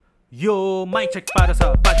Yo, mic check para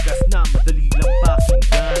sa podcast na madali lang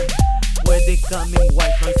pakinggan. Pwede kaming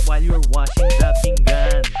white noise while you're washing the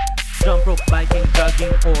pinggan. Jump rope, biking,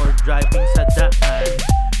 jogging, or driving sa daan.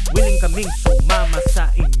 Willing kaming sumama sa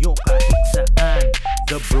inyo kahit saan.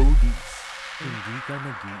 The Brodies, hindi ka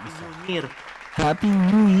nag-iisa. Happy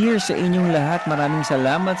New Year sa inyong lahat. Maraming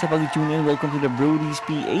salamat sa pag-tune in. Welcome to the Brodies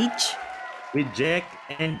PH. With Jack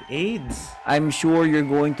and AIDS. I'm sure you're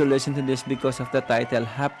going to listen to this because of the title,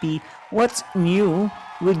 Happy What's New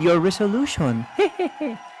with Your Resolution.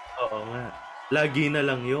 Oo nga. Lagi na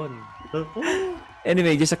lang yun.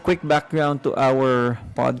 Anyway, just a quick background to our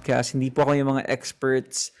podcast. Hindi po ako yung mga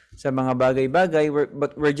experts sa mga bagay-bagay,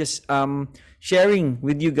 but we're just sharing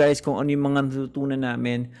with you guys kung ano yung mga natutunan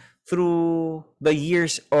namin through the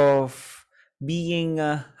years of being,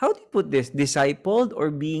 how do you put this, discipled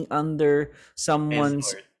or being under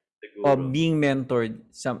someone's, being mentored,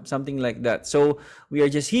 something like that. So we are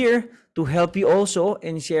just here to help you also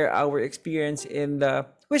and share our experience in the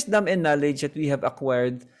wisdom and knowledge that we have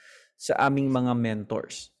acquired sa aming mga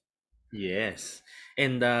mentors. Yes.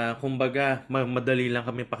 And kumbaga, madali lang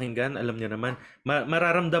kami pakinggan. Alam nyo naman,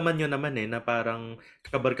 mararamdaman nyo naman na parang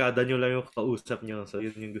kabarkada nyo lang yung kausap nyo. So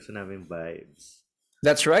yun yung gusto namin vibes.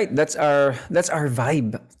 That's right. That's our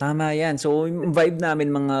vibe. Tama yan. So, yung vibe namin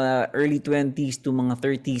mga early 20s to mga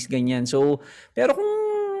 30s, ganyan. So, pero kung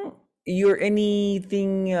you're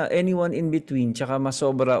anyone in between, tsaka mas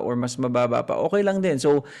sobra or mas mababa pa, okay lang din.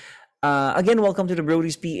 So, again, welcome to the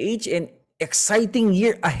Brodies PH and exciting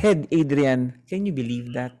year ahead, Adrian. Can you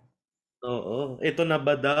believe that? Oo. Ito na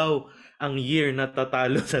ba daw ang year na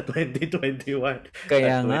tatalo sa 2021?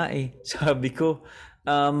 Kaya nga sabi ko,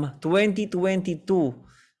 2022,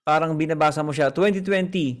 parang binabasa mo siya,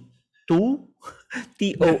 2022,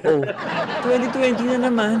 T-O-O. 2020 na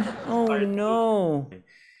naman. Oh no.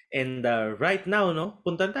 And right now,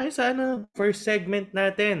 punta tayo sa first segment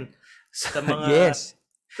natin. Sa mga yes.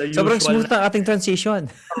 Sobrang smooth ang ating transition.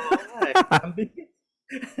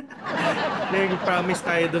 Nag-promise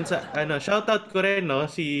tayo dun sa, shoutout ko rin,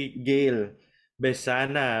 si Gail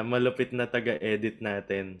Besana, malupit na taga-edit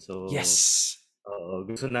natin. So, yes.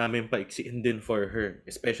 Gusto namin paiksiin din for her,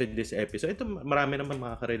 especially this episode. Ito, marami naman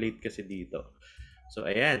makaka-relate kasi dito. So,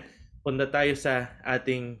 ayan. Punta tayo sa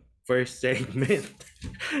ating first segment.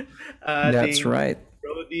 That's right.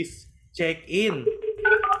 Brodies check-in.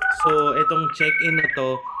 So, itong check-in na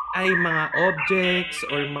to ay mga objects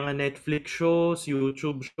or mga Netflix shows,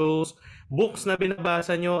 YouTube shows, books na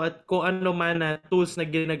binabasa nyo at kung ano man na tools na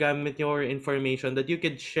ginagamit nyo or information that you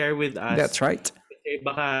could share with us. That's right. Kasi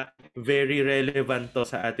baka very relevant to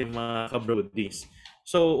sa ating mga kabrodies.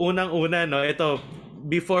 So, unang-una, ito,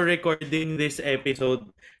 before recording this episode,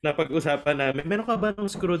 na pag-usapan namin, meron ka ba ng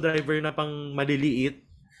screwdriver na pang maliliit?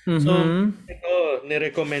 Mm-hmm. So, ito,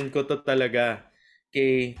 nirecommend ko to talaga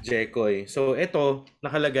kay Jekoy. So, ito,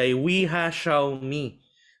 nakalagay, Wiha Xiaomi.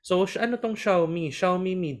 So, ano tong Xiaomi?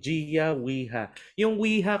 Xiaomi Mi Jia Wiha. Yung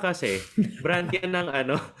Wiha kasi, brand yan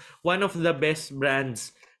ng one of the best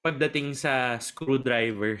brands pagdating sa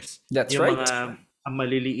screwdrivers. That's yung right. Yung mga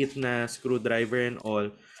maliliit na screwdriver and all.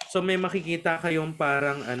 So may makikita kayong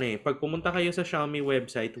parang pag pumunta kayo sa Xiaomi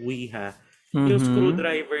website, Wiha, yung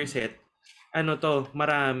screwdriver set,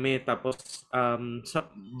 marami, tapos sa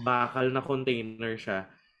bakal na container siya.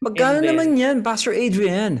 Magkano naman yan, Pastor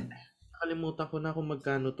Adrian? Nakalimutan ko na kung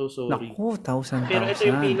magkano to, sorry. Naku, 1,000. Pero ito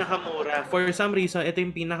yung pinakamura. For some reason, ito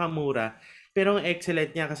yung pinakamura. Pero ang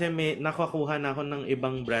excellent niya kasi may nakakuha na ako ng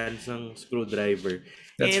ibang brands ng screwdriver.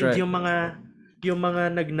 That's and right. yung mga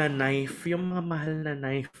nagna-knife, yung mga mahal na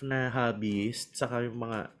knife na hobbyist, saka yung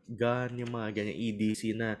mga gun, yung mga ganyan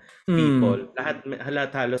EDC na people,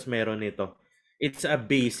 lahat halos meron ito. It's a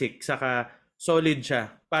basic, saka solid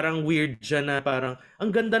siya. Parang weird siya na parang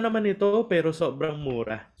ang ganda naman ito pero sobrang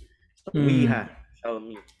mura. Wiha,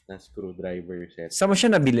 Xiaomi na screwdriver set. Saan mo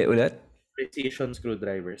siya nabili ulit? Precision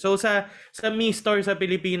screwdriver. So sa Mi Store sa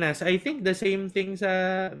Pilipinas, I think the same thing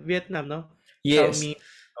sa Vietnam, no? Yes. Xiaomi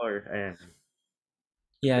Store, ayan.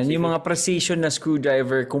 Yan, yung mga precision na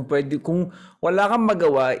screwdriver, kung wala kang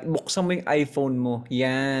magawa, buksan mo yung iPhone mo.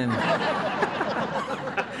 Yan.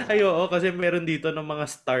 Ay, oo, kasi meron dito ng mga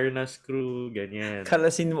star na screw, ganyan.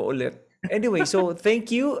 Kalasin mo ulit. Anyway, so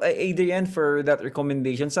thank you, Adrian, for that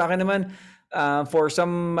recommendation. Sa akin naman, for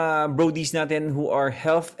some brodies natin who are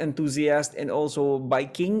health enthusiasts and also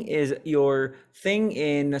biking is your thing,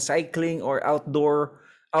 in cycling or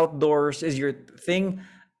outdoors is your thing.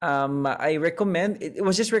 I recommend, it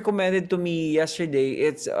was just recommended to me yesterday.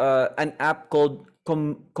 It's an app called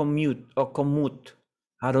Commute.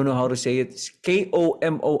 I don't know how to say it. It's Komoot.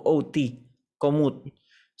 Komoot.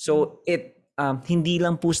 So it hindi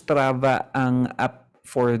lang po Strava ang app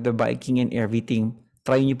for the biking and everything.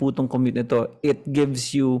 Try niyo po itong commute na to. It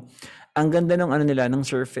gives you ang ganda ng ano nila ng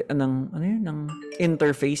ng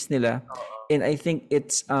interface nila, and I think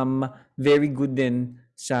it's very good din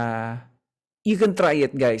sa you can try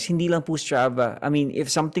it, guys. Hindi lang po Strava. I mean,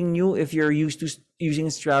 if something new, if you're used to using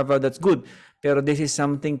Strava, that's good. Pero this is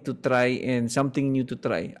something to try and something new to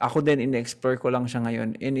try. Ako din, in-explore ko lang siya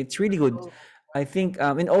ngayon. And it's really good. I think,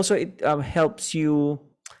 and also it helps you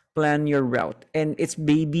plan your route. And it's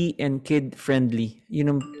baby and kid friendly.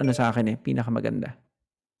 Yun ang ano sa akin pinakamaganda.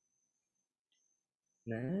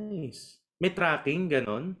 Nice. May tracking,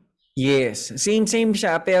 ganon? Yes, same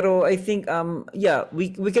siya pero I think yeah,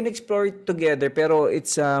 we can explore it together pero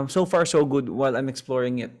it's so far so good while I'm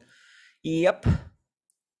exploring it. Yep.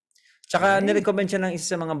 Tsaka nirecommend siya ng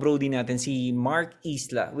isa sa mga brody natin, si Mark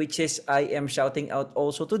Isla, which is I am shouting out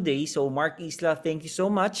also today. So Mark Isla, thank you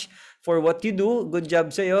so much for what you do. Good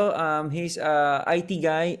job sa'yo. He's a IT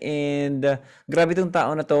guy and grabe tong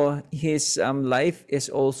tao na to. His life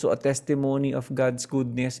is also a testimony of God's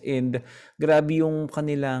goodness and grabe yung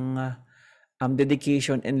kanilang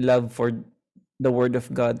dedication and love for the Word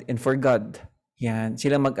of God and for God. Yan,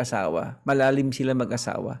 sila mag-asawa. Malalim sila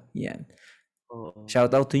mag-asawa. Yan.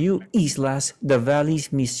 Shout out to you, Islas. The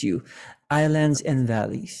valleys miss you. Islands and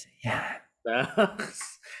valleys. Yan.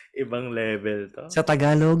 Ibang level to. Sa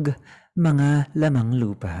Tagalog, mga lamang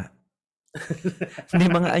lupa. Hindi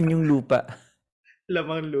mga anyong lupa.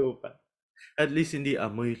 Lamang lupa. At least hindi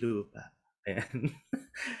amoy lupa. Ayan.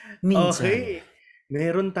 Minsan. Okay.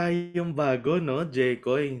 Meron tayong bago, no,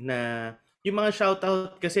 Jekoy, na yung mga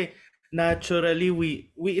shoutout kasi naturally we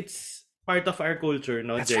it's part of our culture,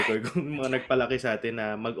 no, Jekoy, kung mga nagpalaki sa atin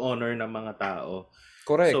na mag-honor ng mga tao.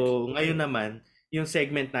 Correct. So, ngayon naman, yung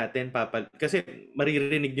segment natin, kasi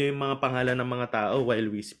maririnig nyo yung mga pangalan ng mga tao while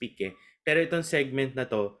we speak Pero itong segment na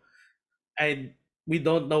to, we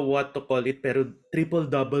don't know what to call it, pero triple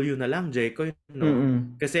W na lang, Jekoy, no?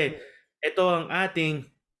 Kasi ito ang ating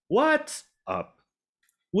What's Up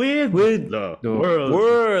with the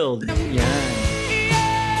world. Yan.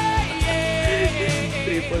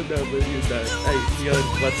 Triple W yun,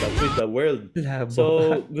 What's Up with the world.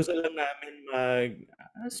 So, gusto lang namin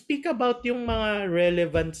speak about yung mga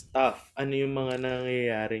relevant stuff. Ano yung mga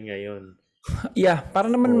nangyayari ngayon. Yeah,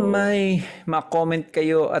 para naman may ma-comment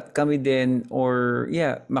kayo at kami din or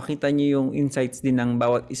makita niyo yung insights din ng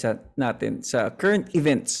bawat isa natin sa current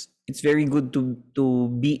events. It's very good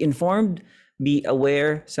to be informed, be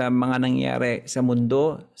aware sa mga nangyayari sa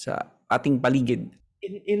mundo, sa ating paligid.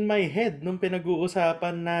 In my head nung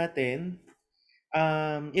pinag-uusapan natin,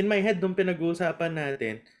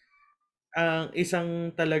 ang isang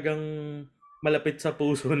talagang malapit sa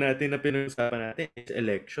puso natin na pinag-uusapan natin is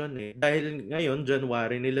election Dahil ngayon,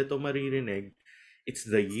 January nila to maririnig, it's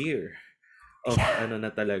the year of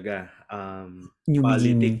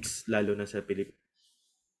politics, lalo na sa Pilipinas.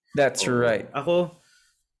 That's right. Ako,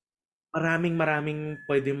 maraming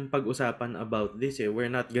pwedeng pag-usapan about this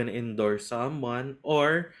We're not gonna endorse someone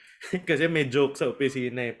or kasi may joke sa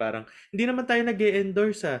opisina parang hindi naman tayo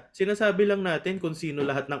nag-e-endorse Sinasabi lang natin kung sino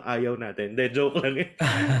lahat ng ayaw natin. Joke lang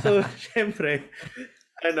So, syempre,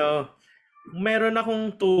 meron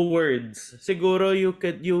akong 2 words. Siguro you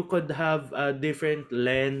could have a different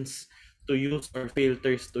lens to use or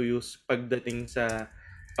filters to use pagdating sa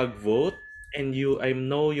pag-vote. And I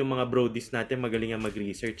know yung mga brodies natin magaling ang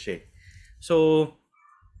mag-research So,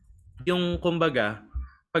 yung kumbaga,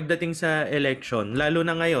 pagdating sa election, lalo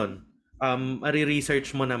na ngayon,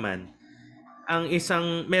 ari-research mo naman,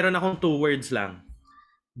 meron akong 2 words lang,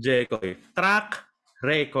 Jekoy, track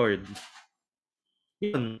record.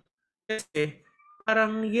 Yun. Kasi,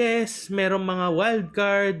 parang yes, merong mga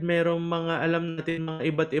wildcard, merong mga alam natin mga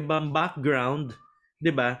iba't ibang background, 'di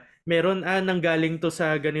ba? Meron nanggaling to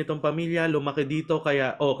sa ganitong pamilya, lumaki dito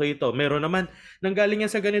kaya okay to. Meron naman nanggaling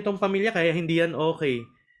yan sa ganitong pamilya kaya hindi yan okay.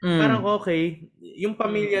 Parang okay, yung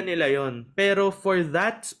pamilya nila yon. Pero for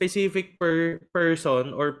that specific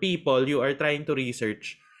person or people you are trying to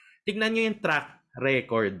research, tignan nyo yung track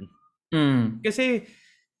record. Kasi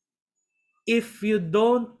if you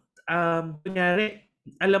don't kunyari,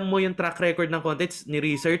 alam mo yung track record ng content,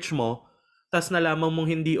 ni-research mo, tas nalaman mong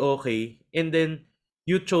hindi okay, and then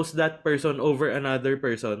you chose that person over another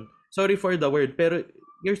person. Sorry for the word, pero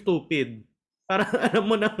you're stupid. Parang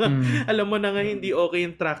alam mo na nga hindi okay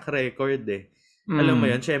yung track record Alam mo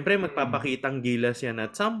yan, syempre magpapakitang gilas yan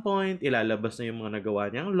at some point, ilalabas na yung mga nagawa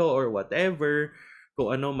niyang law or whatever,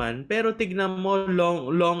 kung ano man. Pero tignan mo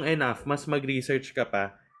long enough, mas mag-research ka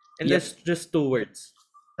pa. And that's just 2 words,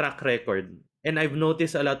 track record. And I've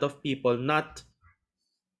noticed a lot of people not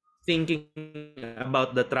thinking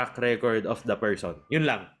about the track record of the person. Yun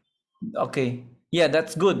lang. Okay. Yeah,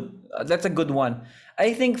 that's good. That's a good one.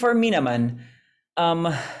 I think for me naman,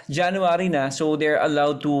 January na, so they're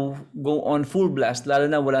allowed to go on full blast, lalo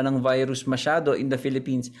na wala ng virus masyado in the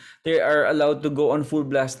Philippines. They are allowed to go on full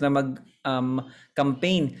blast na mag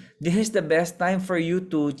campaign. This is the best time for you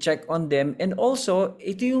to check on them, and also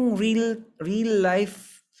ito yung real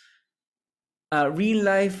life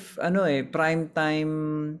prime time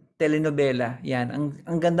telenovela. Yan,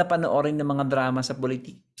 ang ganda panoorin ng mga drama sa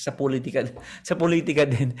politika sa politika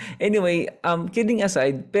din. Anyway, kidding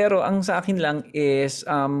aside, pero ang sa akin lang is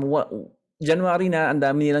January na, ang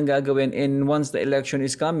dami nilang gagawin, and once the election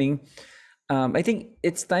is coming, I think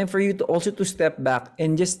it's time for you to also to step back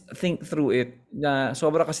and just think through it. Na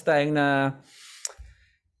sobra kasi tayong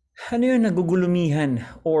nagugulumihan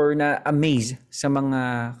or na-amaze sa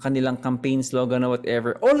mga kanilang campaign slogan or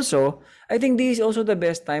whatever. Also, I think this is also the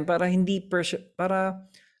best time para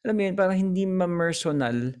para hindi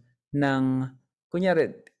ma-personal ng, kunyari,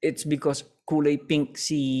 it's because kulay pink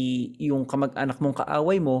yung kamag-anak mong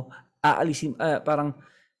kaaway mo, aalisin, parang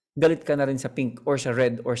galit ka na rin sa pink or sa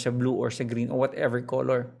red or sa blue or sa green or whatever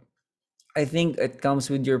color. I think it comes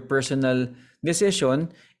with your personal decision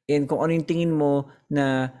and kung ano yung tingin mo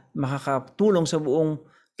na makakatulong sa buong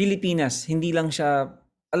Pilipinas. Hindi lang siya,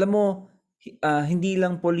 alam mo, hindi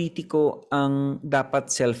lang politiko ang dapat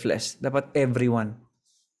selfless. Dapat everyone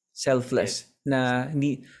selfless. Yes. Na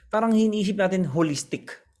hindi, parang hiniisip natin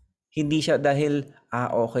holistic. Hindi siya dahil,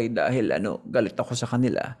 okay, dahil galit ako sa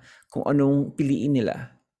kanila. Kung anong piliin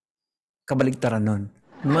nila, kabaligtaran nun.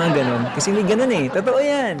 Mga ganon. Kasi may ganon eh. Totoo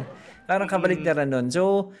yan. Parang kabaligtaran nun.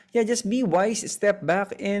 So, yeah, just be wise, step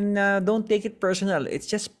back, and don't take it personal. It's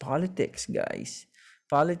just politics, guys.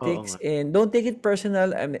 Politics, and don't take it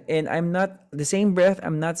personal. And I'm not, the same breath,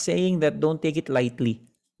 I'm not saying that don't take it lightly.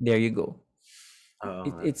 There you go.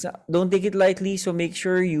 It's don't take it lightly, so make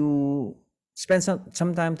sure you spend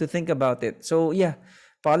some time to think about it. So, yeah,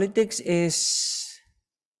 politics is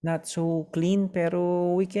not so clean,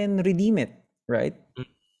 pero we can redeem it, right?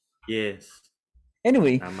 Yes.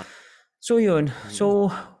 Anyway, so yun.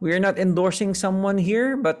 So, we're not endorsing someone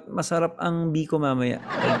here, but masarap ang biko mamaya.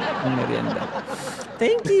 Ang merienda.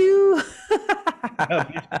 Thank you!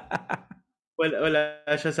 wala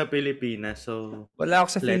siya sa Pilipinas, so... Wala ako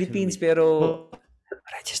sa Philippines, pero...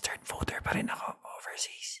 registered voter pa rin ako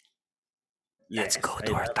overseas. Yes, let's go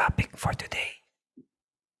to our topic for today.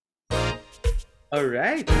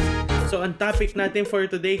 Alright. So, ang topic natin for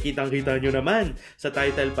today, kitang-kita nyo naman sa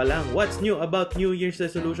title pa lang, what's new about New Year's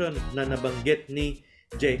resolution, na nabanggit ni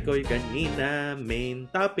Jekoy kanina,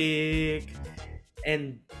 main topic.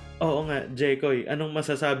 And, oo nga, Jekoy, anong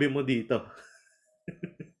masasabi mo dito?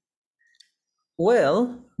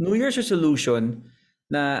 Well, New Year's resolution,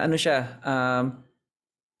 na siya,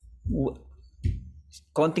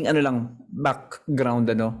 konting lang,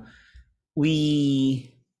 background, we,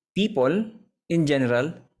 people, in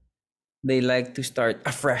general, they like to start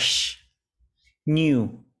afresh,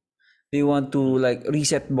 new. They want to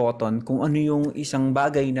reset button. Kung ano yung isang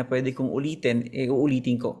bagay na pwede kong ulitin,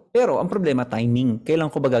 uulitin ko. Pero ang problema, timing.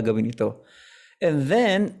 Kailan ko ba gagawin ito? And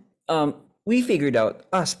then, we figured out,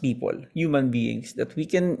 us people, human beings, that we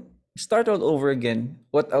can start all over again.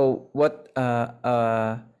 What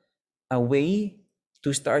a way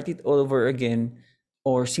to start it all over again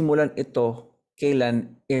or simulan ito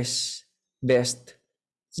kailan is best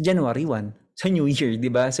sa January 1, sa New Year, di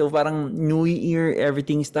ba? So parang New Year,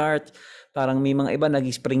 everything starts. Parang may mga iba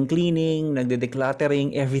nag-spring cleaning,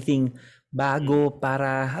 nagde-decluttering, everything bago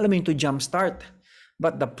para, alam mo yun, to jumpstart.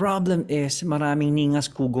 But the problem is, maraming ningas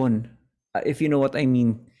kugon. If you know what I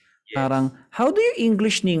mean. Yes. Parang, how do you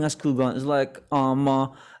English ningas kugon? It's like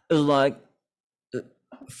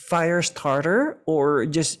fire starter or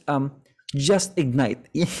just ignite.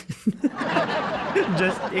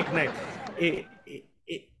 Just ignite.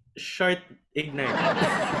 Short ignite.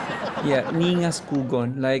 Yeah, ningas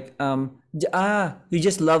kugon. Like, you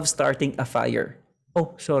just love starting a fire.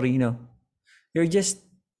 Oh, sorry, no. You're just,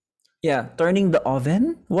 turning the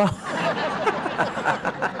oven? Wow.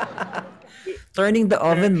 Turning the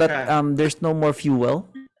oven, but there's no more fuel?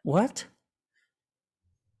 What?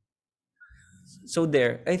 So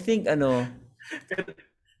there, I think,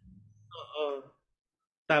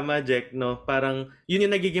 Tama, Jack, no? Parang, yun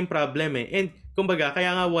yung nagiging problem eh. And, kumbaga,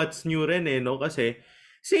 kaya nga what's new rin eh, no? Kasi,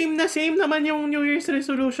 same naman yung New Year's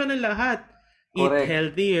resolution ng lahat. Correct. Eat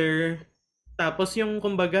healthier. Tapos yung,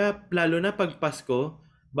 kumbaga, lalo na pag Pasko,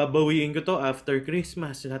 babawiin ko to after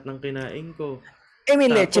Christmas, lahat ng kinain ko. May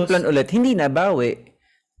leche plan ulit, hindi nabawi.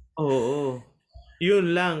 Oo.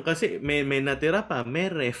 Yun lang kasi may natira pa, may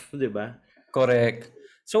ref, 'di ba? Correct.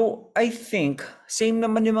 So, I think, same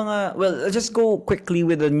naman yung mga, well, let's just go quickly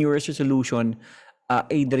with the New Year's resolution,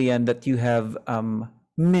 Adrian, that you have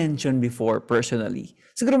mentioned before personally.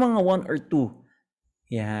 Siguro mga one or two.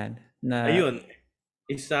 Yan. Na, Ayun,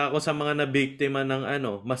 isa ako sa mga nabiktima ng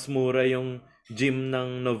mas mura yung gym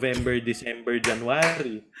ng November, December,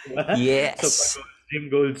 January. Diba? So pag yes!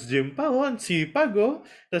 Gold's Gym pa, ang sipag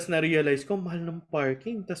Tapos na-realize ko, mahal ng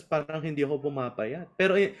parking. Tapos parang hindi ako pumapayat.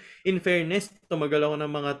 Pero in fairness, tumagal ako ng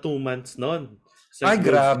mga 2 months noon sa Ay, Gold's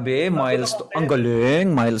Gym. grabe. Tapos ako Milestone. Ang pera. galing.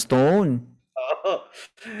 Milestone. Oo.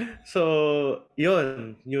 So,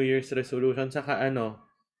 yun, New Year's resolution. Saka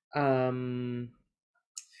um,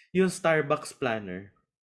 yung Starbucks planner.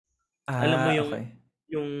 Alam mo Ah, okay.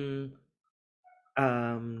 yung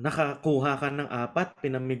nakakuha ka ng apat,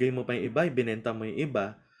 pinamigay mo pa yung iba, ibinenta mo yung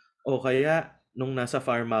iba. O kaya, nung nasa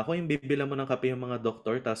pharma ako, yung bibila mo ng kape yung mga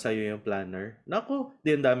doktor, tapos sa'yo yung planner. Naku,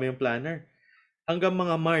 di ang dami yung planner. Hanggang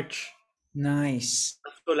mga March, Nice.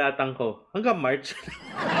 sulatan ko. Hanggang March,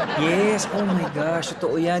 Yes. Oh my gosh.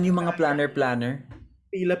 Totoo yan. Yung mga planner-planner.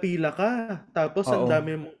 pila-pila ka. Tapos, ang Oo.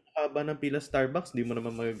 dami mong haba ng pila Starbucks, di mo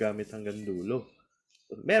naman magagamit hanggang dulo.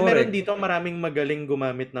 Meron Correct. dito maraming magaling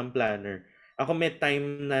gumamit ng planner. Ako may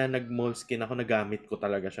time na nag-moleskin ako, nagamit ko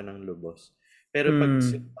talaga siya ng lubos. Pero pag Hmm.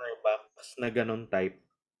 Starbucks na ganun type,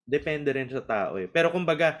 depende rin sa tao eh. Pero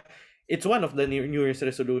kumbaga, it's one of the New Year's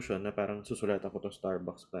resolution na parang susulat ako to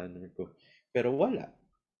Starbucks planner ko. Pero wala.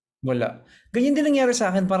 Wala. Ganyan din nangyari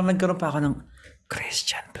sa akin. Parang nagkaroon pa ako ng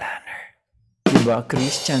Christian planner. Diba?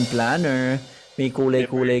 Christian planner. May Never.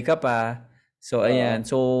 kulay-kulay ka pa. So, ayan.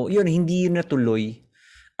 So, yun. Hindi yun natuloy.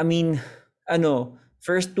 I mean,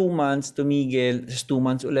 first 2 months tumigil, just 2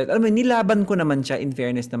 months ulit. Alam mo, nilaban ko naman siya, in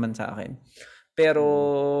fairness naman sa akin. Pero,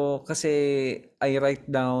 Mm. kasi I write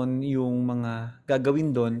down yung mga gagawin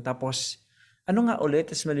doon. Tapos, ano nga ulit?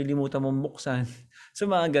 Tapos malilimutan mong buksan. So,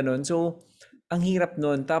 mga ganun. So, ang hirap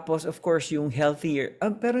nun. Tapos, of course, yung healthier.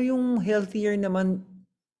 Pero yung healthier naman,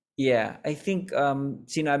 yeah, I think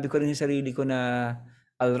sinabi ko rin sa sarili ko na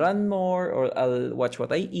I'll run more or I'll watch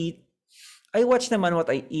what I eat. I watch naman what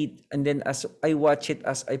I eat and then as I watch it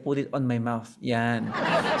as I put it on my mouth. Yan.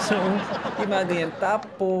 So, yung mga ganyan.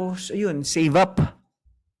 Tapos, ayun, save up.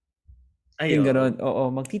 Ay, Yung oo. gano'n. Oo,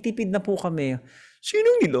 magtitipid na po kami.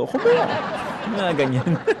 Sinong niloko mo? Yung mga ganyan.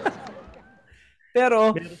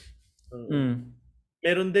 Pero, Meron, oo. mm,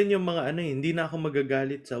 Meron din yung mga hindi na ako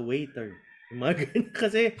magagalit sa waiter. Yung mga ganyan.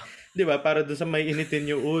 Kasi, di ba, para doon sa may initin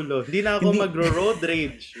yung ulo. Hindi na ako hindi, magro-road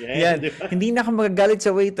rage. Yan, yan, di ba? hindi na ako magagalit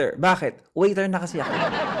sa waiter. Bakit? Waiter na kasi ako.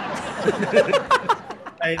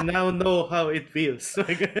 I now know how it feels.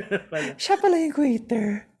 Pala. Siya pala yung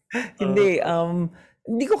waiter. Hindi, Oo.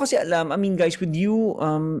 hindi ko kasi alam. I mean, guys, would you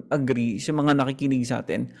agree sa mga nakikinig sa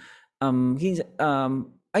atin?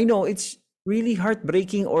 I know it's really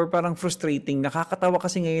heartbreaking or parang frustrating. Nakakatawa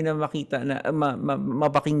kasi ngayon na makita na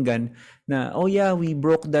mapakinggan na oh yeah, we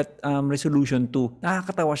broke that resolution too.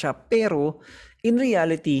 Nakakatawa siya. Pero in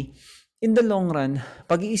reality, in the long run,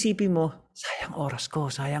 pag-iisipin mo, sayang oras ko,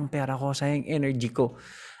 sayang pera ko, sayang energy ko.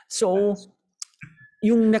 So,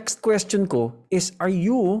 yung next question ko is,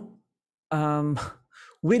 um,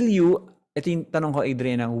 will you, ito yung tanong ko,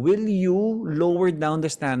 Adriana, will you lower down the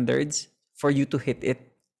standards for you to hit it?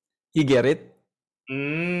 You get it?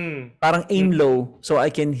 Mm. Parang Mm. aim low so I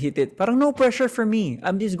can hit it. Parang no pressure for me.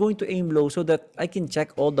 I'm just going to aim low so that I can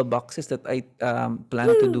check all the boxes that I plan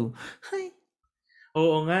to do. Hi.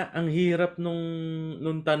 Oo nga, ang hirap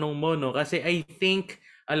nung tanong mo, no? Kasi I think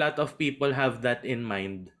a lot of people have that in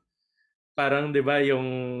mind. Parang, di ba, yung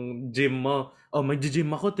gym mo, mag-gym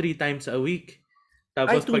ako 3 times a week. Ay,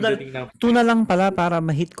 Tapos pagdating ng two na lang pala para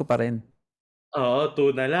ma-hit ko pa rin. Oo,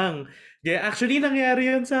 2 na lang. Yeah, actually, nangyari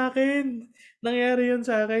yun sa akin. Nangyari yun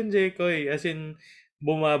sa akin, Jekoy. As in,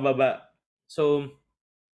 bumababa. So,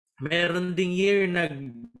 meron ding year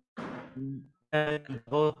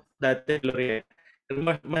ako dati, L'Oreal.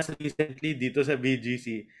 Mas recently, dito sa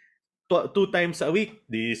BGC, 2 times a week.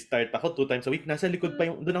 Di start ako 2 times a week. Nasa likod pa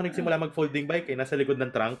yung, doon ako nagsimula mag-folding bike, nasa likod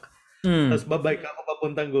ng trunk. Tapos Mm. babike ako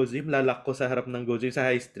papuntang Go Gym, lalak ko sa harap ng Go Gym sa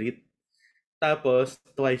High Street. Tapos,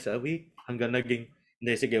 twice a week, hanggang naging,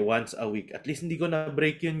 hindi, sige, once a week. At least hindi ko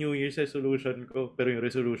na-break yung New Year's resolution ko. Pero yung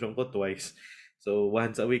resolution ko, twice. So,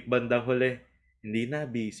 once a week, bandang huli. Hindi na,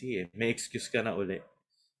 busy eh. May excuse ka na uli.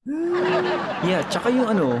 Yeah, tsaka yung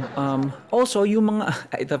also yung mga,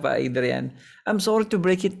 ito pa, Adrian. I'm sorry to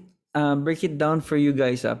break it down for you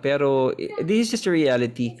guys, pero this is just a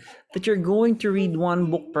reality that you're going to read one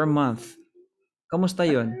book per month. Kamusta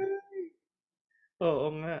yon? Oo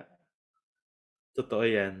nga. Totoo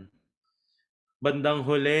yan. bandang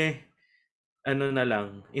huli, ano na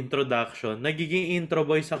lang, introduction. Nagiging intro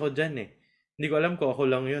voice ako dyan eh. Hindi ko alam kung ako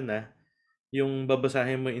lang yun yung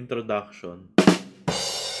babasahin mo introduction.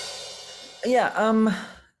 Yeah,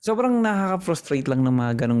 sobrang nakaka-frustrate lang ng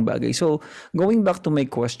mga ganong bagay. So, going back to my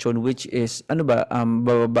question, which is, ano ba,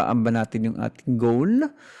 bababaan ba natin yung ating goal?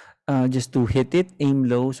 Just to hit it, aim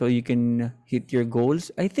low so you can hit your goals?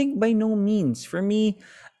 I think by no means. For me,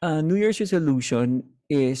 New Year's resolution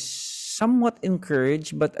is somewhat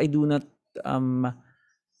encouraged, but um,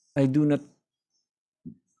 I do not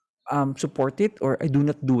support it, or I do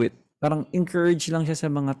not do it. Parang encourage lang siya sa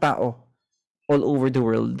mga tao all over the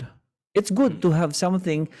world. It's good to have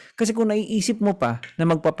something, kasi kung naiisip mo pa na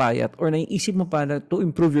magpapayat or naiisip mo pa na to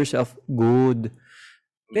improve yourself, good.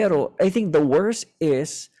 Pero I think the worst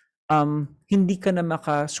is hindi ka na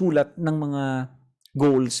makasulat ng mga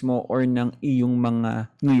goals mo or ng iyong mga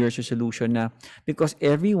New Year's resolution na, because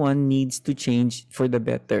everyone needs to change for the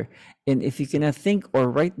better. And if you cannot think or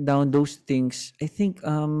write down those things, I think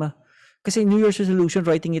kasi New Year's resolution,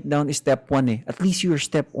 writing it down is step 1 eh. At least you're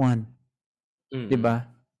step 1. Mm-mm. 'Di ba?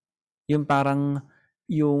 Yung parang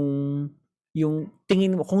yung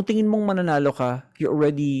tingin mo, kung tingin mong mananalo ka, you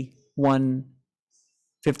already won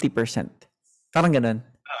 50%. Parang ganun.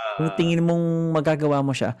 Kung tingin mong magagawa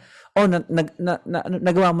mo siya,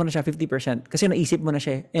 nagawa mo na siya 50% kasi naisip mo na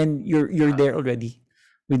siya and you're there already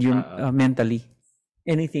with your mentally.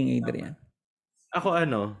 Anything, Adrian? Ako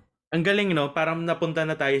ang galing parang napunta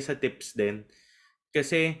na tayo sa tips din.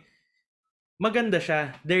 Kasi maganda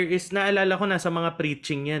siya. Naalala ko na sa mga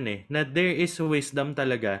preaching yan na there is wisdom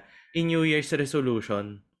talaga in New Year's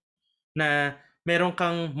resolution. Na meron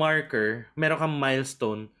kang marker, meron kang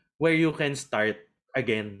milestone where you can start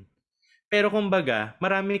again. Pero kumbaga,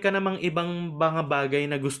 marami ka namang ibang mga bagay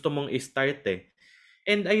na gusto mong i-start eh.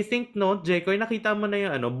 And I think Jekoy, nakita mo na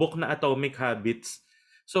yung book na Atomic Habits.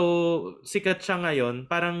 So, sikat siya ngayon.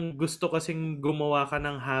 Parang gusto kasing gumawa ka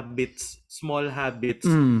ng habits, small habits,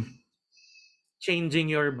 changing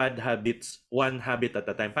your bad habits one habit at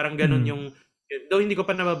a time. Parang ganun yung, though hindi ko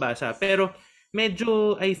pa nababasa, pero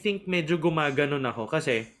I think medyo gumaganon ako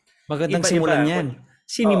kasi magandang iba-iba. simulan yan.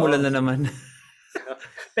 Sinimulan na naman.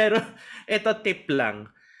 Pero eto tip lang.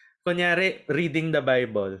 Kunyari, reading the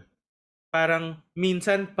Bible. Parang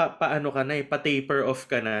minsan paano ka na pa-taper off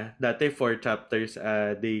ka na. Dati 4 chapters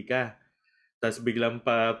a day ka. Tapos biglang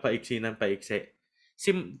paiksi ng paiksi.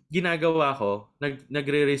 Ginagawa ko,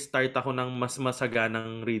 nagre-restart ako ng mas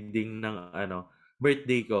masaganang reading ng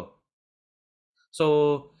birthday ko. So,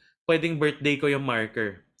 pwedeng birthday ko yung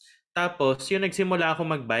marker. Tapos, yung nagsimula ako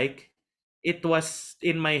magbike, it was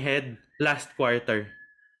in my head last quarter.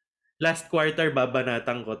 Last quarter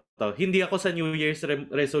babanatan ko to. Hindi ako sa New Year's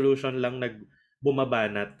resolution lang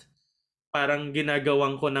nagbumabanat. Parang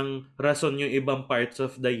ginagawan ko ng rason yung ibang parts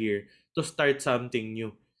of the year to start something new.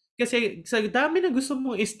 Kasi sa dami na gusto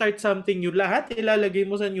mong i-start something new, lahat ilalagay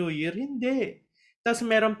mo sa New Year, hindi. Tapos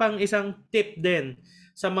meron pang isang tip din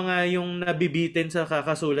sa mga yung nabibitin sa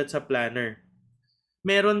kakasulat sa planner.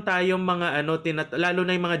 Meron tayong mga lalo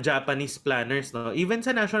na yung mga Japanese planners, no? Even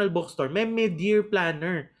sa National Bookstore, may mid-year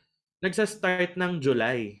planner. Nagsa-start ng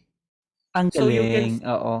July. Ang So you can galing,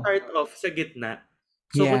 oo. start off sa gitna.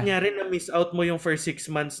 So Yeah. kunyari na miss out mo yung first 6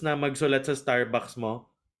 months na magsulat sa Starbucks mo,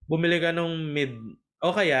 bumili ka nung mid.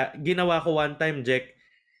 O kaya, ginawa ko one time, Jack,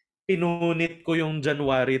 pinunit ko yung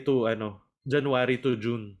January to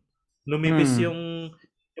June. Lumipis yung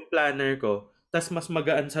planner ko. Tas mas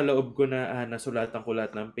magaan sa loob ko na nasulatan ko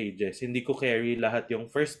lahat ng pages. Hindi ko carry lahat yung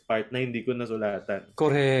first part na hindi ko nasulatan.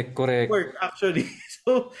 Correct. Work actually.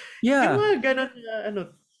 So, Yeah. yung mga ganun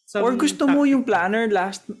Or gusto mo yung planner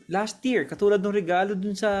last year, katulad ng regalo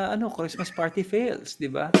dun sa Christmas party fails, di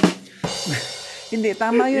ba? Hindi,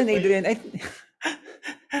 tama yun, Adrian. I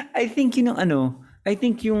think I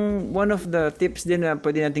think yung one of the tips din na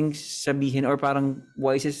pwede nating sabihin or parang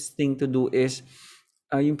wisest thing to do is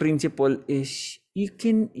yung principle is you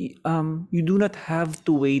do not have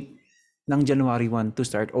to wait ng January 1 to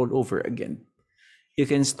start all over again. You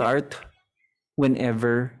can start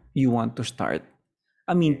whenever you want to start.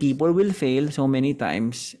 I mean, people will fail so many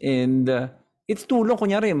times and it's too long.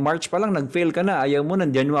 Kunyari, March pa lang nag-fail ka na. Ayaw mo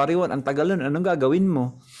ng January 1. Ang tagal nun. Anong gagawin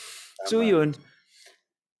mo? Tama. So yun.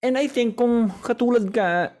 And I think kung katulad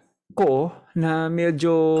ko na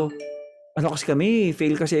medyo kasi kami,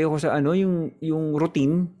 fail kasi ako sa yung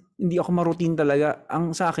routine. Hindi ako ma-routine talaga.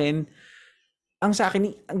 Ang sa akin,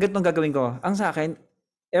 ganito ang gagawin ko. Ang sa akin,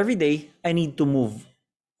 every day, I need to move.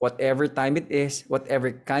 Whatever time it is, whatever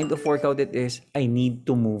kind of workout it is, I need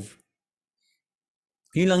to move.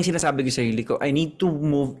 Yun lang sinasabi ko sa sarili ko. I need to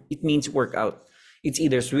move. It means workout. It's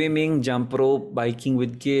either swimming, jump rope, biking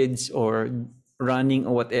with kids, or running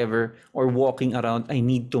or whatever, or walking around. I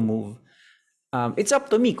need to move. It's up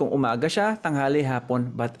to me kung umaga siya, tanghali,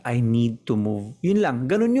 hapon, but I need to move. Yun lang.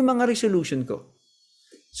 Ganun yung mga resolution ko.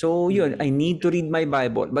 So yun, I need to read my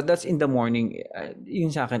Bible. But that's in the morning. Yun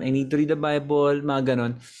sa akin, I need to read the Bible, mga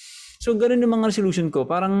ganun. So ganun yung mga resolution ko.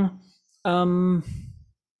 Parang,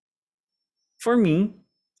 for me,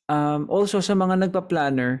 also sa mga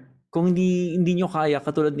nagpa-planner, kung hindi nyo kaya,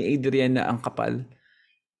 katulad ni Adrian na ang kapal,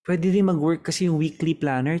 pwede rin mag-work kasi yung weekly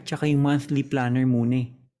planner tsaka yung monthly planner muna eh.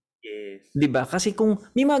 Yes. 'Di ba? Kasi kung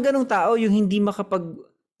may mga ganong tao yung hindi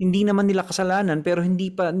naman nila kasalanan pero hindi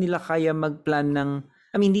pa nila kaya mag-plan ng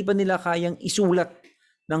hindi pa nila kayang isulat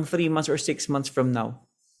ng 3 months or 6 months from now.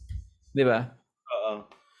 'Di ba? Oo.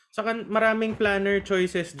 Saka maraming planner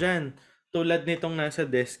choices dyan. Tulad nitong nasa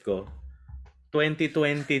desk ko,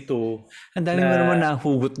 2022 Ang dami mo naman na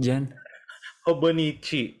nahugot diyan.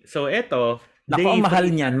 Hobonichi. So, eto, Nako, day ang mahal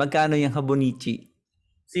free niyan. Magkano yung Habonichi?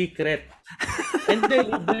 secret. And then,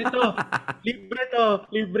 libre to.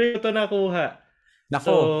 Libre to nakuha. So,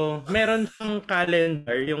 Nako, meron siyang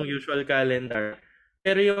calendar, yung usual calendar.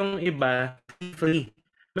 Pero yung iba, free.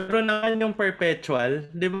 Meron naman yung perpetual.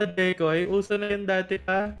 Di ba, Dekoy? Uso na yun dati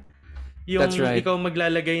pa. that's Yung right. ikaw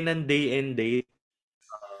maglalagay ng day and date.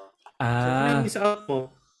 So, kung Ah, na-miss out mo,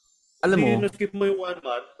 alam mo, hindi na-skip mo yung 1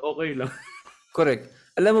 month, okay lang. correct.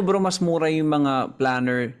 Alam mo bro, mas mura yung mga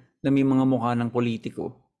planner na may mga mukha ng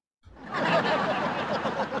politiko.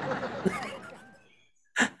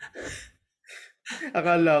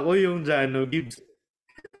 Akala ko yung Jano Gibbs.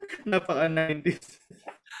 Napaka-90s.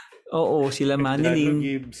 Oo, sila Jano Manilin,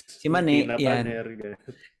 Gibbs. si Mane, Tina yan. Paner.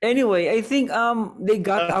 Anyway, I think they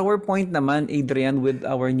got our point naman, Adrian, with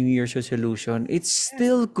our New Year's resolution. It's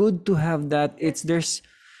still good to have that.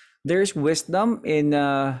 There's wisdom in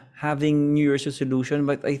having New Year's resolution,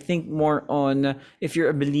 but I think more on if you're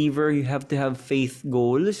a believer, you have to have faith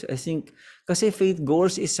goals. I think kasi faith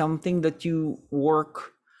goals is something that you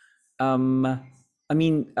work. No,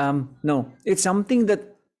 it's something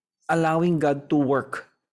that allowing God to work.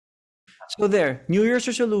 So there, New Year's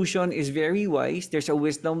resolution is very wise. There's a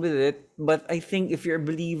wisdom with it, but I think if you're a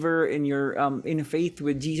believer and you're in faith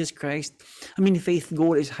with Jesus Christ, faith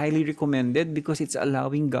goal is highly recommended because it's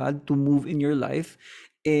allowing God to move in your life.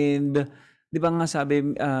 And di ba nga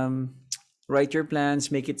sabi, write your plans,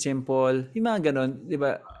 make it simple. Yung mga ganon, di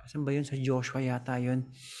ba? Saan ba yun? Sa Joshua yata yun.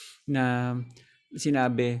 Na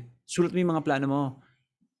sinabi, sulat mo yung mga plano mo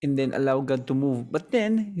and then allow God to move. But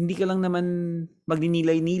then, hindi ka lang naman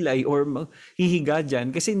magninilay-nilay or hihiga dyan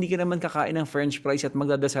kasi hindi ka naman kakain ng french fries at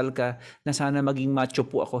magdadasal ka na sana maging macho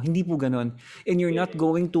po ako. Hindi po ganon. And you're not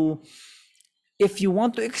going to, if you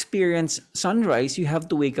want to experience sunrise, you have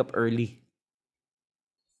to wake up early.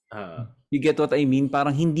 You get what I mean?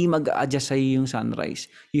 Parang hindi mag-a-adjust sa'yo yung sunrise.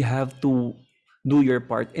 You have to do your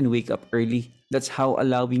part and wake up early. That's how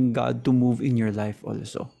allowing God to move in your life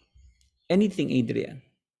also. Anything, Adrian?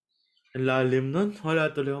 Ang lalim nun.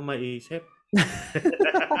 Wala tuloy akong maisip.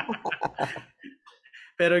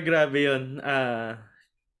 Pero grabe yun.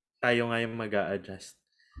 Tayo nga yung mag-a-adjust.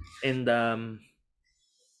 And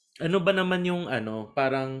ano ba naman yung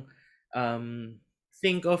parang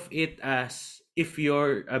think of it as if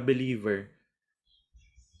you're a believer,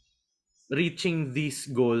 reaching these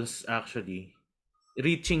goals actually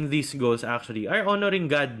are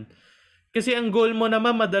honoring God. Kasi ang goal mo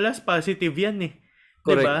naman madalas positive yan eh.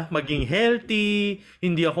 Correct. 'Di ba? Maging healthy,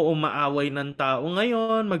 hindi ako umaaway ng tao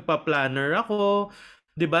ngayon, magpa-planner ako.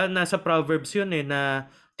 'Di ba? Nasa Proverbs 'yun eh na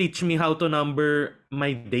teach me how to number my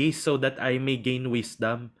days so that I may gain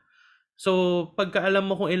wisdom. So, pagka alam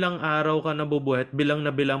mo kung ilang araw ka nabubuhay at bilang na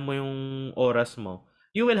bilang mo yung oras mo,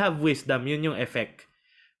 you will have wisdom. Yun yung effect.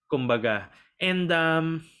 Kumbaga. And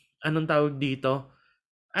anong tawag dito?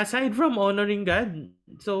 Aside from honoring God,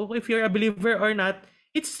 so if you're a believer or not,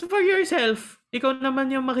 it's for yourself. Ikaw naman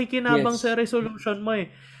yung makikinabang Yes. sa resolution mo eh.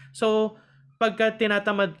 So, pagka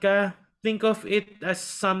tinatamad ka, think of it as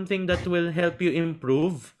something that will help you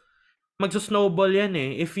improve. Magso-snowball yan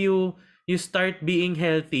eh. If you start being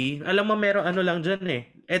healthy, alam mo meron lang dyan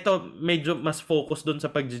eh. Ito, medyo mas focus dun sa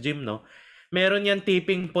pag-gym, no? Meron yan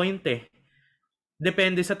tipping point eh.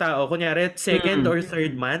 Depende sa tao. Kunyari, second or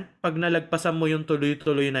third month, pag nalagpasan mo yung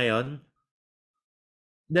tuloy-tuloy na yon,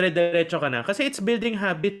 dire-diretso ka na. Kasi it's building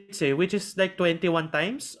habits eh, which is like 21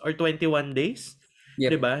 times or 21 days. Yep.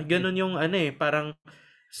 'Di ba? Ganun yung parang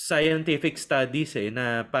scientific studies eh,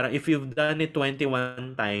 na parang if you've done it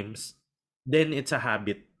 21 times, then it's a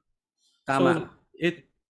habit. Tama. So, it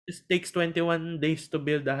takes 21 days to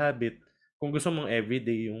build a habit. Kung gusto mong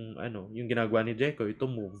everyday yung yung ginagawa ni Jeko, to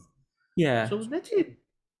move. Yeah. So that's it.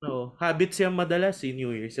 No, habits yan madalas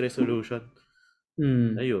New Year's resolution.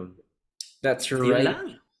 Mm. Ayun. That's Yun right.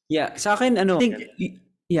 lang. Yeah, sa akin ano, Yan.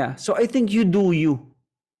 yeah. So I think you do you.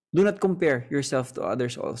 Do not compare yourself to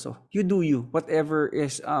others also. You do you. Whatever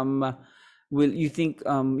is will you think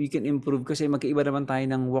you can improve kasi magkaiba naman tayo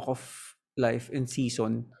ng walk of life and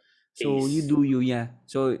season. So you Peace. do you, yeah.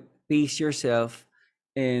 So pace yourself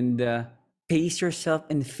and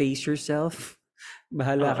face yourself.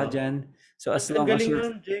 Bahala ka Oo. dyan. So as Ang long as galing you're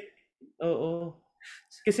nun, Jake. Oo.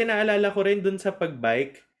 Kasi naalala ko rin dun sa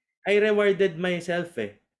pag-bike, I rewarded myself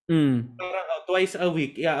eh. mm, Parang twice a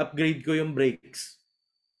week, i-upgrade ko yung brakes.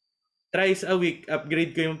 Thrice a week,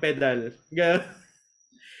 upgrade ko yung pedal.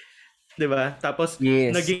 'Di ba? Tapos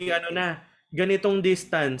yes. naging ano na, ganitong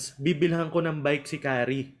distance, bibilhan ko ng bike si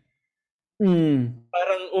Carrie. Mm,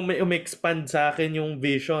 Parang expand sa akin yung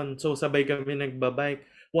vision. So sabay kami nagbabike.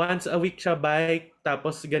 Once a week siya bike,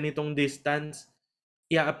 tapos ganitong distance,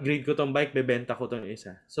 i-upgrade ko tong bike, bebenta ko tong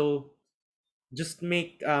isa. So just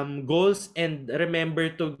make goals and remember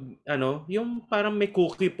to yung parang may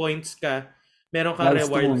cookie points ka, meron kang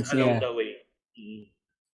rewards milestones, along yeah. the way.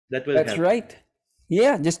 That will That's help. right.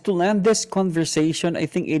 Yeah, just to land this conversation, I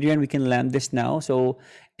think Adrian, we can land this now. So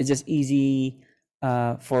it's just easy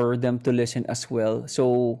for them to listen as well.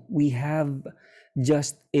 So we have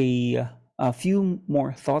just a few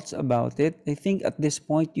more thoughts about it. I think at this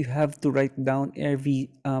point you have to write down every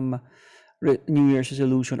New Year's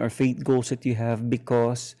resolution or faith goals that you have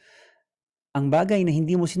because ang bagay na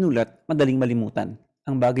hindi mo sinulat, madaling malimutan.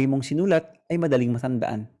 Ang bagay mong sinulat ay madaling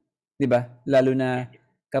matandaan. 'Di ba? Lalo na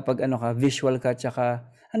kapag ano ka, visual ka tsaka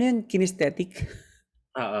ano 'yan, kinesthetic.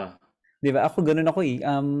 Oo. 'Di ba? Ako ganoon ako eh.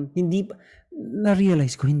 Hindi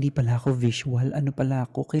na-realize ko hindi pala ako visual. Ano pala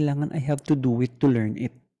ako? Kailangan I have to do it to learn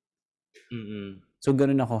it. Mm. So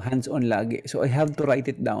ganoon ako, hands-on lagi. So I have to write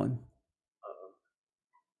it down. Oo.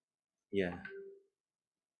 Yeah.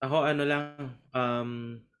 Ako ano lang,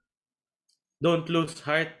 don't lose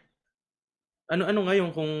heart. Ano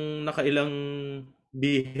ngayon kung nakailang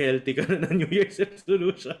be healthy ka na ng New Year's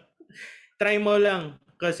resolution? Try mo lang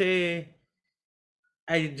kasi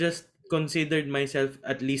I just considered myself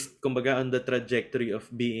at least kumbaga on the trajectory of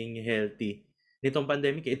being healthy. Nitong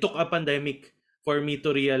pandemic, it took a pandemic for me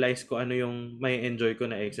to realize ko ano yung may enjoy ko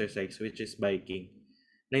na exercise, which is biking.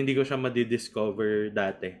 Na hindi ko siya madidiscover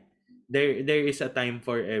dati. There is a time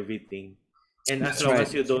for everything. And as That's long right.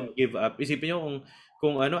 as you don't give up, isipin nyo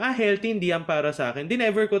kung ano, healthy, hindi yan para sa akin. Di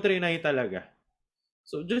never ko trinay talaga.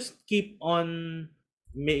 So just keep on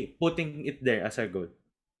putting it there as a goal.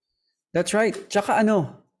 That's right. Tsaka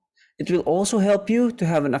ano, it will also help you to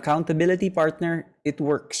have an accountability partner. It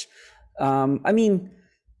works. I mean,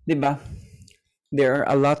 'di ba? There are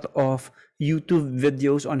a lot of YouTube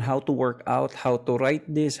videos on how to work out, how to write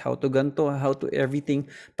this, how to ganto, how to everything.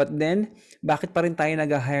 But then, bakit pa rin tayo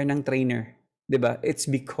nag-hire ng trainer? 'Di ba? It's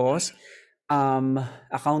because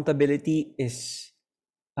accountability is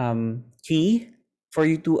key for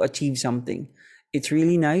you to achieve something. It's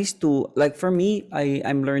really nice to, like for me,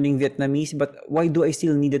 I'm learning Vietnamese, but why do I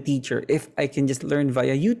still need a teacher if I can just learn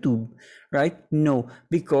via YouTube, right? No,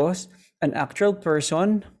 because an actual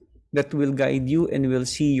person that will guide you and will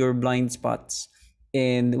see your blind spots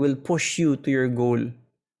and will push you to your goal.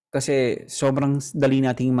 Kasi sobrang dali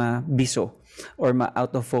nating mabiso or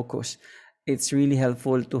ma-out of focus. It's really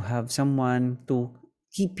helpful to have someone to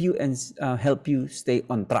keep you and help you stay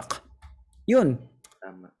on track. Yun.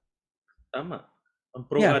 Tama. Tama. Ang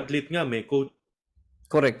pro Yeah, athlete nga may coach.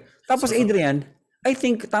 correct. Tapos So, Adrian, I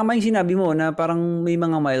think tama yung sinabi mo na parang may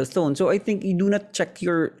mga milestone. So I think you do not check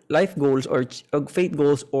your life goals or faith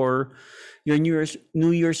goals or your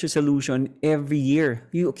New Year's resolution every year.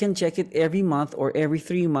 You can check it every month or every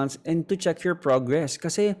 3 months and to check your progress.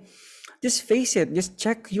 Kasi just face it, just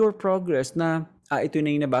check your progress na ito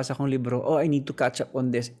na yung nabasa kong libro. Oh, I need to catch up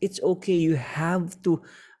on this. It's okay. You have to,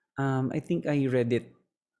 I think I read it.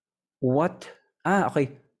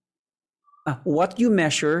 Okay. What you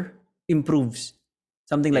measure improves.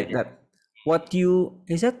 Something like yeah. that.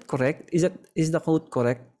 Is that correct? Is the quote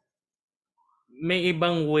correct? May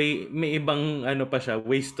ibang way, may ibang ano pa siya,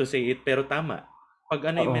 ways to say it, pero tama.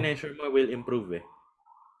 Pag ano yung Oo. measure mo will improve eh.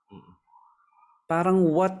 Parang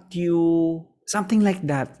something like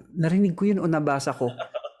that. Narinig ko yun o nabasa ko.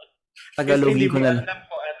 Kasi hindi Tagalogin ko mo na lang. alam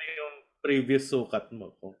kung ano yung previous sukat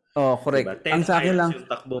mo. Oh, Diba? correct. 10 Ang sa akin miles lang,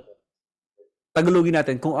 yung takbo mo. Tagalogin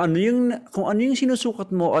natin, kung ano yung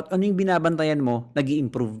sinusukat mo at ano yung binabantayan mo,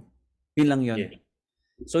 nag-i-improve. Yun lang yun. Yeah.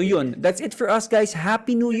 So yun, that's it for us guys.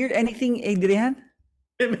 Happy New Year. Anything, Adrian?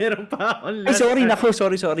 Meron pa akong Ay, last. sorry, nako,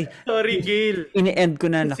 sorry. Sorry, Gail. Ini-end ko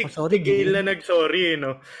na, Si, nako, sorry, si Gail Gail. na nag-sorry,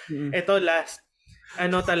 no? Mm. Ito, last.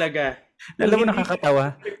 Ano talaga? Kung Alam mo, hindi nakakatawa.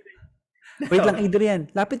 Wait lang, Adrian.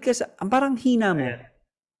 Lapit ka sa... Ang parang hina mo.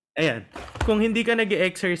 Ayan. Kung hindi ka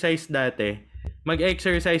nag-exercise dati,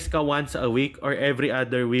 mag-exercise ka once a week or every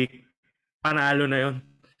other week, panalo na yon.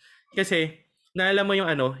 Kasi, naalam mo yung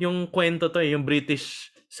ano, yung kwento to yung British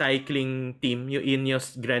cycling team, yung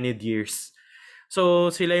Ineos Grenadiers. So,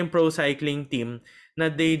 sila yung pro cycling team na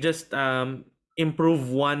they just improve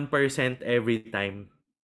 1% every time.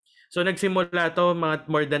 So, nagsimula to mga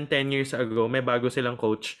more than 10 years ago. May bago silang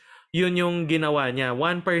coach. Yun yung ginawa niya.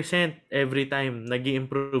 1% every time.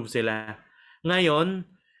 Nag-i-improve sila. Ngayon,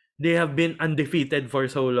 they have been undefeated for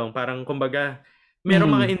so long. Parang, kumbaga,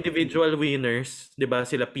 merong mga individual winners. 'Di ba?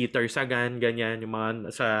 Sila Peter Sagan, ganyan. Yung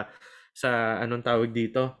mga sa anong tawag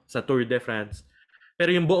dito? Sa Tour de France.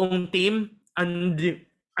 Pero yung buong team,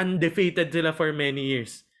 undefeated sila for many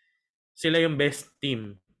years. Sila yung best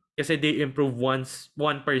team. Kasi they improve 1%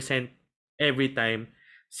 every time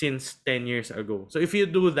since 10 years ago. So if you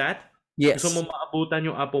do that, Yes. gusto mo maabutan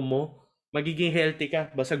yung apo mo, magiging healthy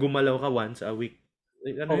ka basta gumalaw ka once a week.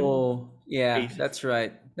 Ano yun? Oh, yeah, Basic. that's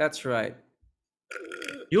right. That's right.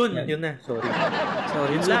 Yun Yeah. na. Sorry.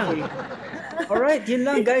 Sorry, Yun it's lang. okay. All right, yun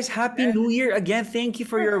lang, guys. Happy New Year again. Thank you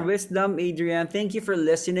for your wisdom, Adrian. Thank you for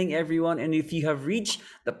listening, everyone. And if you have reached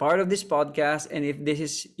the part of this podcast, and if this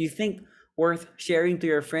is you think worth sharing to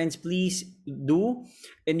your friends, please do.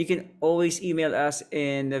 And you can always email us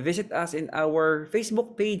and visit us in our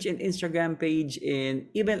Facebook page and Instagram page, and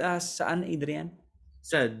email us saan, Adrian?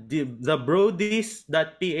 Sa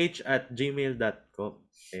thebrodies.ph@gmail.com.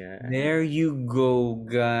 Ayan. There you go,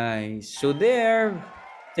 guys. So there.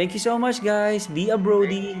 Thank you so much, guys. Be a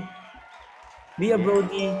Brody. Be a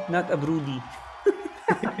Brody, not a Broody.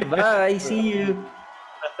 Bye. See you.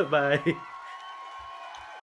 Bye.